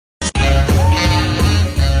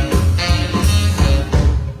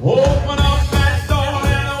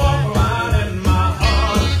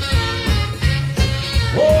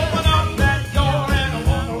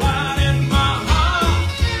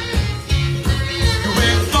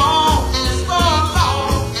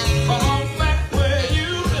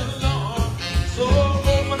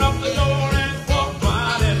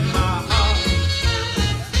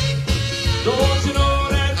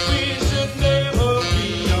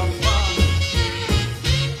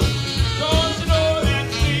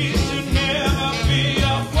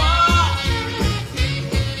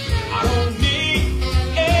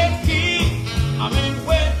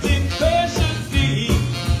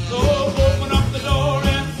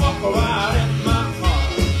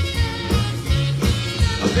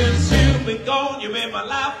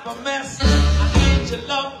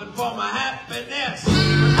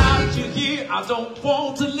I don't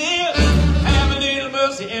want to live. Have a little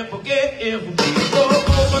mercy and forget if we go.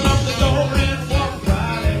 Open up the door and walk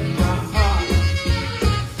right in my heart.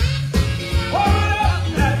 Open up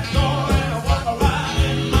that door and walk right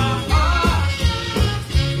in my heart.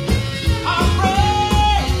 I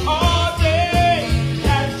pray all day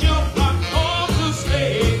that you're not going to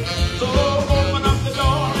stay. So open up the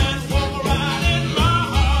door and walk right in my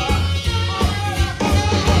heart.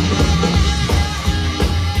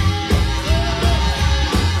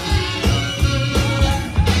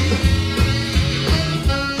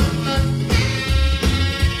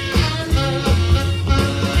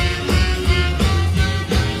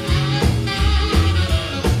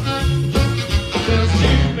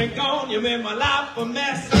 You made my life a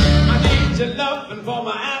mess. I need your loving for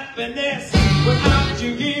my happiness. Without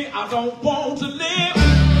you here, I don't want to live.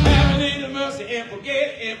 Have a little mercy and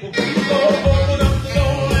forget it.